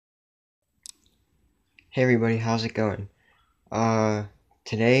Hey everybody, how's it going? Uh,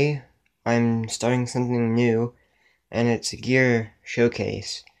 Today I'm starting something new, and it's a gear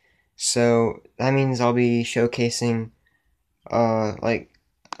showcase. So that means I'll be showcasing, like,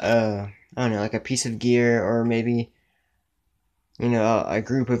 I don't know, like a piece of gear, or maybe, a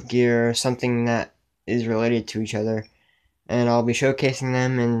group of gear, or something that is related to each other. And I'll be showcasing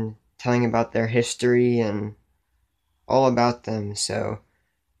them and telling about their history and all about them, so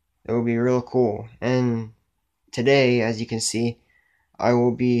it will be real cool. And today, as you can see, I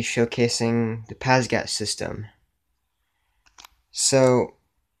will be showcasing the PASGT system. So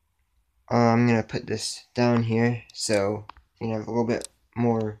I'm going to put this down here so you can have a little bit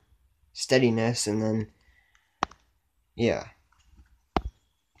more steadiness, and then, yeah.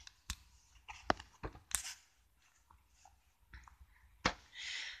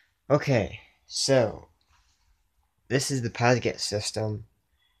 Okay, so this is the PASGT system.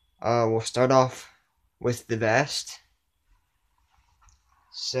 We'll start off with the vest.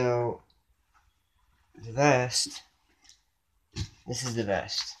 So the vest, this is the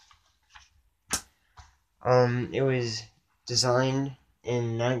vest. It was designed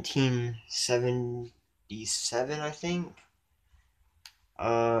in 1977, I think.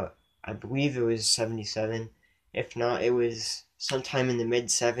 Uh, I believe it was 77. If not, it was sometime in the mid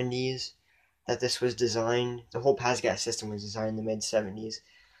 70s that this was designed. The whole PASGT system was designed in the mid 70s,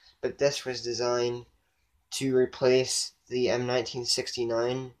 but this was designed to replace the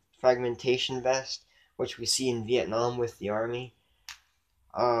M1969 fragmentation vest, which we see in Vietnam with the Army.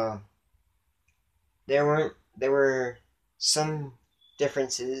 Uh, there were some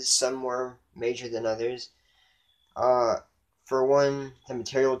differences. Some were major than others. Uh, for one, the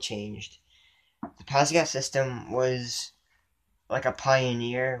material changed. The PASGT system was like a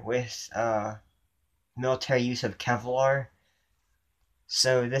pioneer with military use of Kevlar.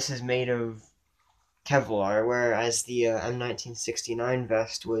 So this is made of Kevlar, whereas the M1969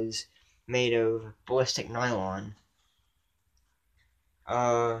 vest was made of ballistic nylon.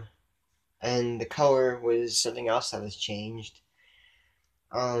 Uh, and the color was something else that was changed.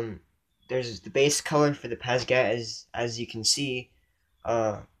 Um, there's the base color for the PASGT, as you can see,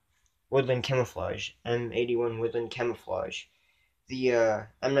 uh, woodland camouflage, M81 woodland camouflage. The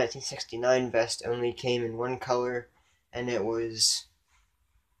M1969 vest only came in one color, and it was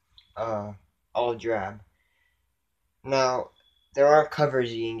uh, all drab. Now, there are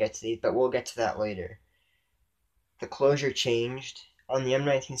covers you can get to these, but we'll get to that later. The closure changed. On the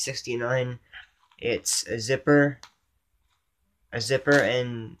M1969, it's a zipper,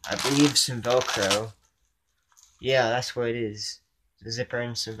 and I believe some Velcro. Yeah, that's what it is. A zipper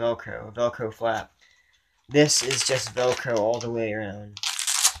and some Velcro, a Velcro flap. This is just Velcro all the way around.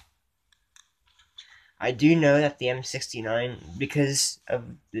 I do know that the M69, because of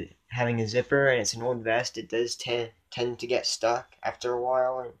having a zipper and it's an old vest, it does tend to get stuck after a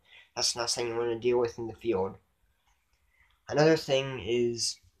while, and that's not something you want to deal with in the field. Another thing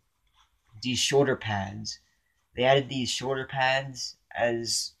is these shoulder pads. They added these shoulder pads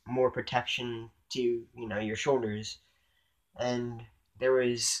as more protection to, your shoulders. And there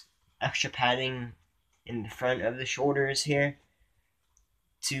was extra padding in the front of the shoulders here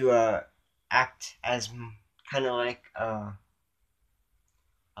to act as kind of like a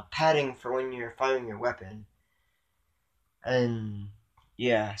padding for when you're firing your weapon. And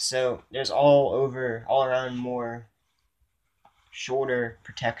yeah, so there's all around more shoulder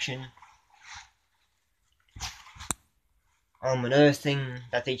protection. Another thing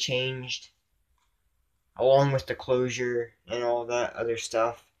that they changed, along with the closure and all that other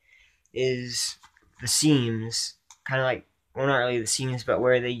stuff, is the seams. Kind of like, well, not really the seams, but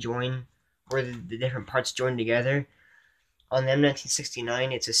where they join, where the different parts join together. On the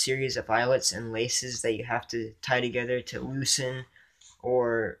M1969, it's a series of eyelets and laces that you have to tie together to loosen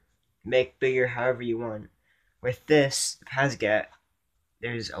or make bigger however you want. With this, the PASGT,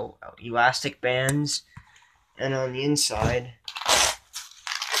 there's elastic bands, and on the inside,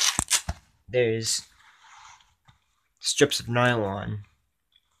 there's strips of nylon.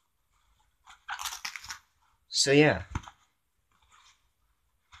 So yeah,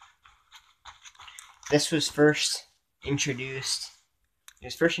 this was first introduced. It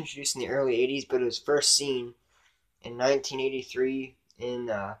was first introduced in the early '80s, but it was first seen in 1983 in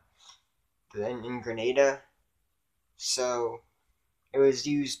Grenada. So it was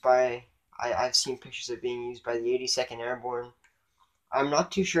used by. I've seen pictures of it being used by the 82nd Airborne. I'm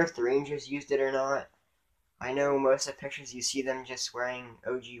not too sure if the Rangers used it or not. I know most of the pictures you see them just wearing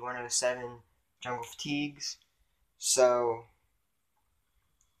OG 107 jungle fatigues. So,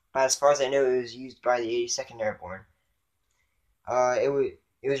 but as far as I know, it was used by the 82nd Airborne. It was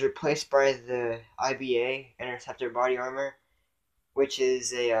It was replaced by the IBA Interceptor body armor, which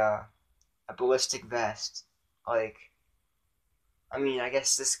is a ballistic vest. Like, I mean, I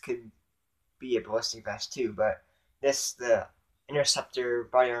guess this could be a ballistic vest too, but the Interceptor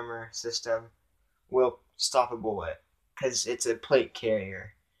body armor system will stop a bullet because it's a plate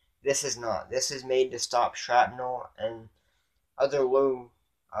carrier. This is not. This is made to stop shrapnel and other low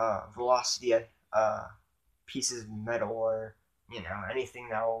velocity pieces of metal, or anything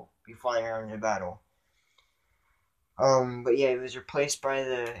that will be flying around in a battle. But yeah, it was replaced by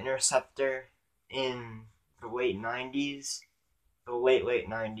the Interceptor in the late '90s, the late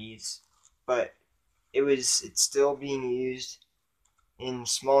 '90s. But it's still being used in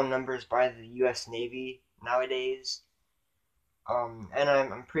small numbers by the U.S. Navy nowadays. And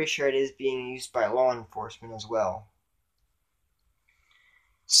I'm pretty sure it is being used by law enforcement as well.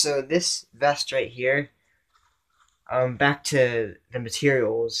 So this vest right here, back to the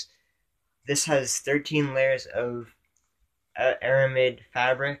materials. This has 13 layers of aramid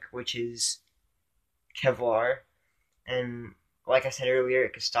fabric, which is Kevlar, and like I said earlier,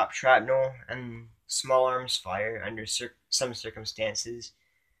 it could stop shrapnel and small arms fire under some circumstances.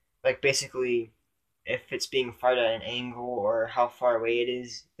 Like basically, if it's being fired at an angle or how far away it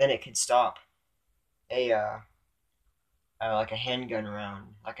is, then it could stop a like a handgun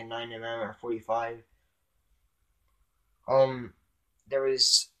round, like a 9mm or 45. Um, there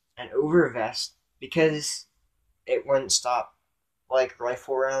was an overvest because it wouldn't stop like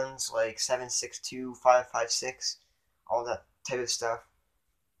rifle rounds, like 7.62, 5.56, all that type of stuff.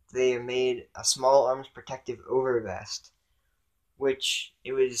 They made a small arms protective overvest, which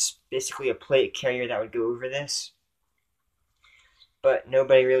it was basically a plate carrier that would go over this. But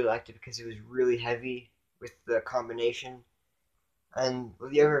nobody really liked it because it was really heavy with the combination. And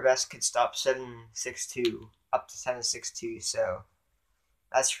the overvest could stop 7.62, up to 7.62, so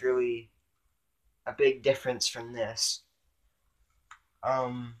that's really a big difference from this.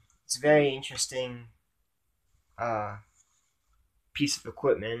 It's a very interesting uh, piece of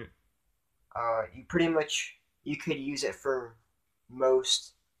equipment. You could use it for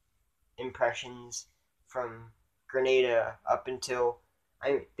most impressions, from Grenada up until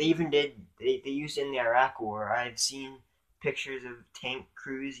they used it in the Iraq War. I've seen pictures of tank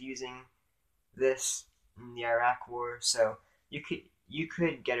crews using this in the Iraq War, so you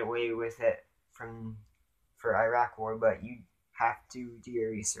could get away with it for Iraq War, but you have to do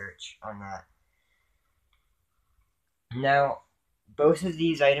your research on that. Now, both of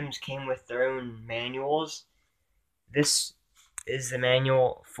these items came with their own manuals. This is the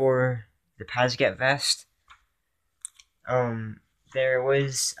manual for the PASGT vest. There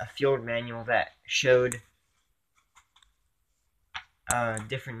was a field manual that showed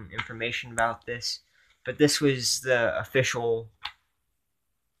different information about this, but this was the official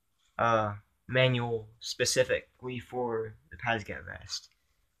manual specifically for the PASGT vest.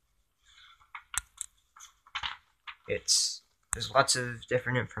 There's lots of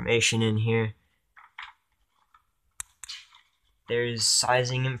different information in here. There's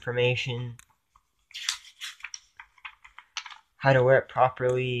sizing information, how to wear it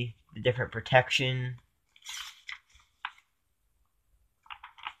properly, the different protection,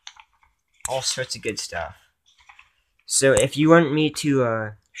 all sorts of good stuff. So if you want me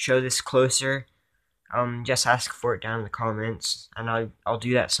to show this closer, just ask for it down in the comments, and I'll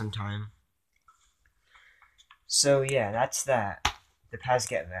do that sometime. So yeah, that's that, the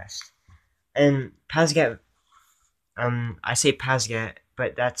PASGT vest. And PASGT, I say PASGT,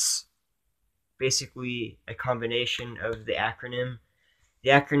 but that's basically a combination of the acronym.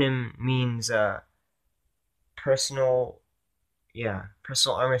 The acronym means personal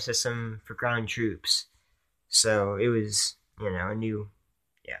armor system for ground troops. So it was, a new,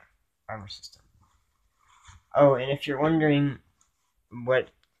 armor system. Oh, and if you're wondering what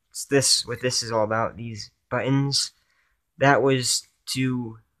this is all about, these buttons, that was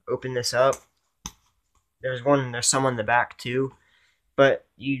to open this up. There's some on the back too, but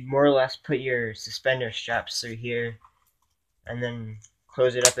you more or less put your suspender straps through here and then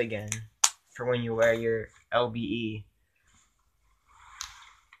close it up again for when you wear your LBE.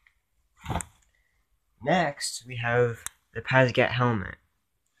 Next, we have the PASGT helmet.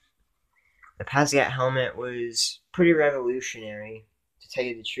 The PASGT helmet was pretty revolutionary, to tell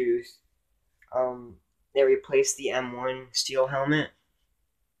you the truth. They replaced the M1 steel helmet.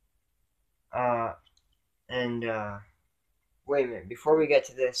 Wait a minute, before we get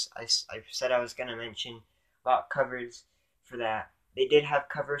to this, I said I was going to mention about covers for that. They did have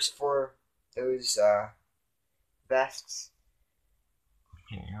covers for those vests.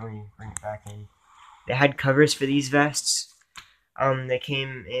 Here, let me bring it back in. They had covers for these vests, They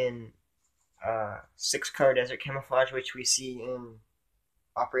came in 6-color desert camouflage, which we see in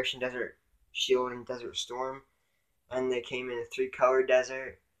Operation Desert Shield and Desert Storm, and they came in a 3-color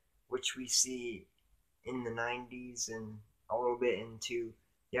desert, which we see in the 90s and a little bit into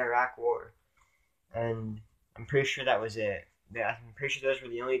the Iraq War. And I'm pretty sure that was it. I'm pretty sure those were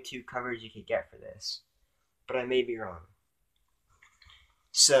the only 2 covers you could get for this, but I may be wrong.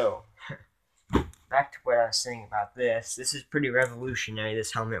 So, back to what I was saying about this. This is pretty revolutionary,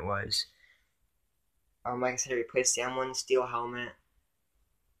 this helmet was. Like I said, it replaced the M1 steel helmet.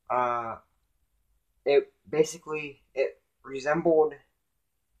 It resembled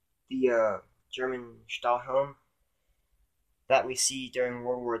the German Stahlhelm that we see during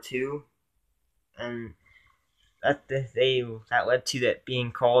World War II, and that led to that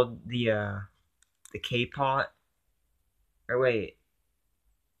being called the K-pot. Or wait,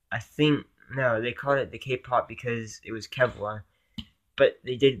 I think no, they called it the K-pot because it was Kevlar, but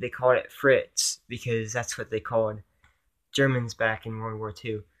they called it Fritz because that's what they called Germans back in World War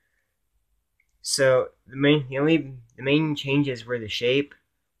II. So the main changes were the shape,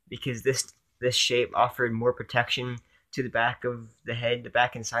 because this shape offered more protection to the back of the head, the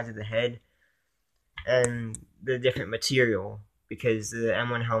back and sides of the head, and the different material, because the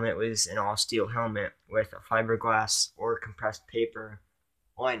M1 helmet was an all steel helmet with a fiberglass or compressed paper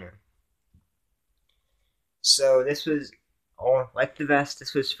liner. So this was all like the vest.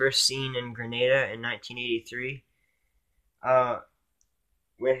 This was first seen in Grenada in 1983.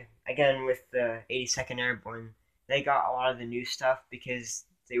 With the 82nd Airborne, they got a lot of the new stuff because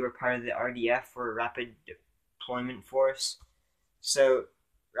they were part of the RDF, or Rapid Deployment Force. So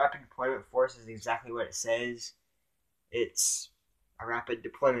Rapid Deployment Force is exactly what it says. It's a rapid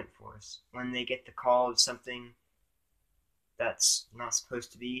deployment force. When they get the call of something that's not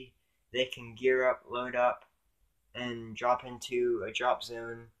supposed to be, they can gear up, load up, and drop into a drop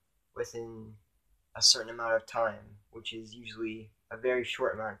zone within a certain amount of time, which is usually a very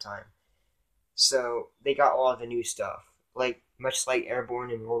short amount of time. So they got all of the new stuff, much like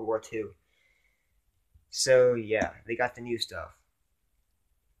Airborne in World War II. So yeah, they got the new stuff.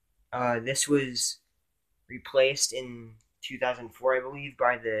 This was replaced in 2004, I believe,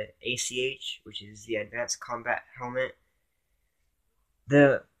 by the ACH, which is the Advanced Combat Helmet.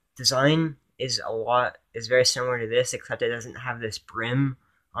 The design is very similar to this, except it doesn't have this brim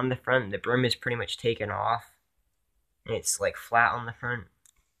on the front. The brim is pretty much taken off, and it's flat on the front.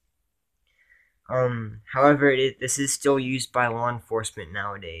 However, this is still used by law enforcement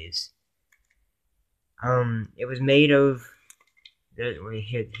nowadays. It was made of.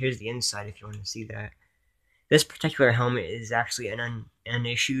 Here's the inside if you want to see that. This particular helmet is actually an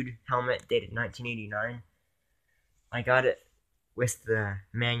unissued helmet dated 1989. I got it with the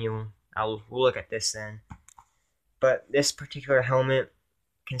manual. We'll look at this then. But this particular helmet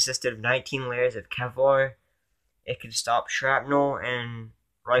consisted of 19 layers of Kevlar. It could stop shrapnel and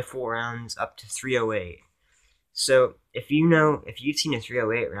rifle rounds up to 308. So if you've seen a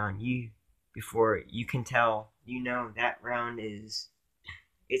 308 round, you can tell, that round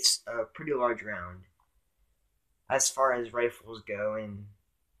it's a pretty large round as far as rifles go and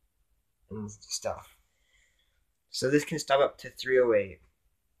stuff. So this can stop up to 308.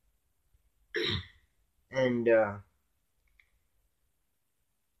 And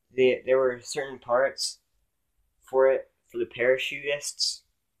there were certain parts for the parachutists.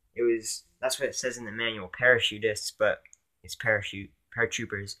 That's what it says in the manual, parachutists, but it's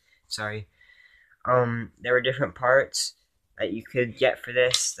paratroopers. Sorry. There were different parts that you could get for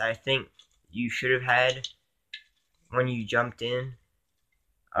this that I think you should have had when you jumped in.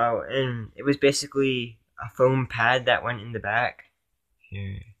 Oh, and it was basically a foam pad that went in the back.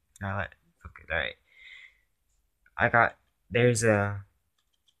 Here, alright. There's a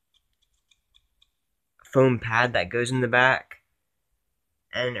foam pad that goes in the back,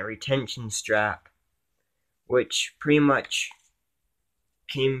 and a retention strap, which pretty much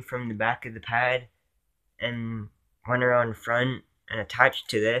came from the back of the pad and went around front and attached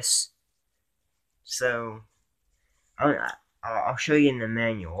to this. So I'll show you in the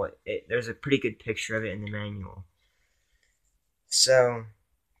manual. There's a pretty good picture of it in the manual. So,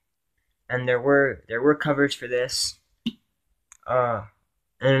 and there were covers for this. And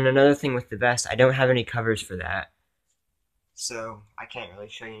another thing with the vest, I don't have any covers for that, so I can't really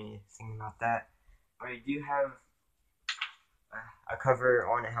show you anything about that. But I do have a cover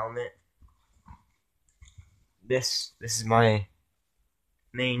on a helmet. This is my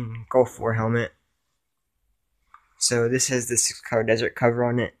main Gulf War helmet. So this has the 6-color desert cover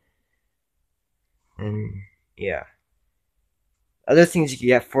on it. And yeah. Other things you could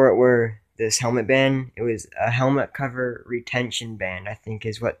get for it were this helmet band. It was a helmet cover retention band, I think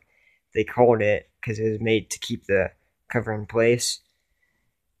is what they called it, because it was made to keep the cover in place.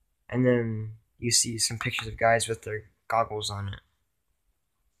 And then you see some pictures of guys with their goggles on it.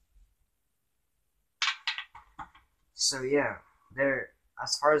 So yeah,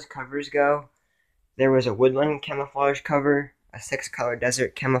 as far as covers go, there was a woodland camouflage cover, a 6-color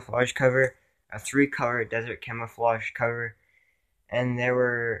desert camouflage cover, a 3-color desert camouflage cover, and there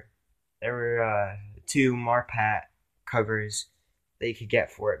were 2 Marpat covers that you could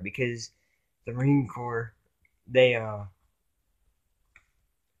get for it, because the Marine Corps they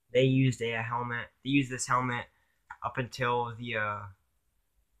they used a helmet. They used this helmet up until the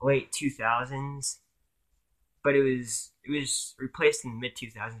late 2000s, but it was replaced in the mid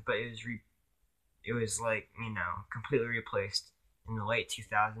 2000s. But it was like, completely replaced in the late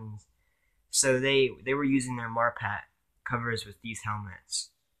 2000s. So they were using their Marpat covers with these helmets.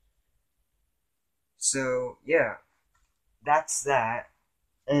 So yeah, that's that.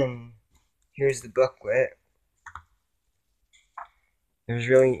 And here's the booklet.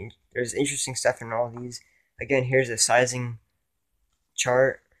 There's interesting stuff in all these. Again, here's a sizing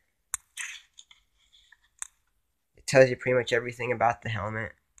chart. It tells you pretty much everything about the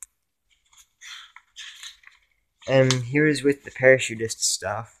helmet. And here's with the parachutist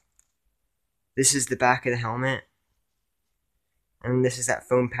stuff. This is the back of the helmet. And this is that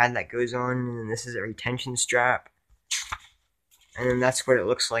foam pad that goes on. And then this is a retention strap. And then that's what it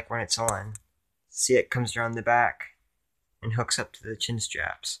looks like when it's on. See, it comes around the back and hooks up to the chin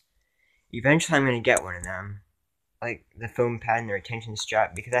straps. Eventually I'm going to get one of them, like the foam pad and the retention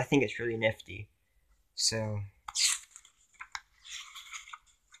strap, because I think it's really nifty. So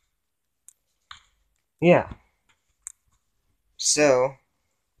yeah, so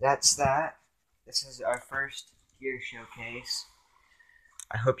that's that. This is our first gear showcase.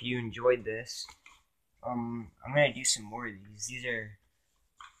 I hope you enjoyed this. I'm gonna do some more of these.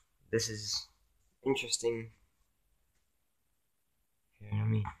 This is interesting. Here, let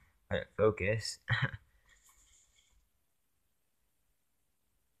me let it focus.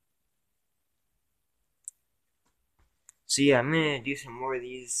 So yeah, I'm gonna do some more of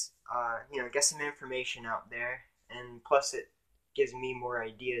these. Get some information out there, and plus it gives me more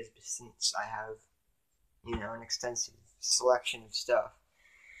ideas since I have, an extensive selection of stuff.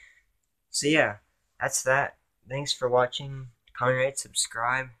 So yeah, that's that. Thanks for watching. Comment, rate,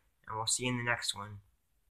 subscribe, and we'll see you in the next one.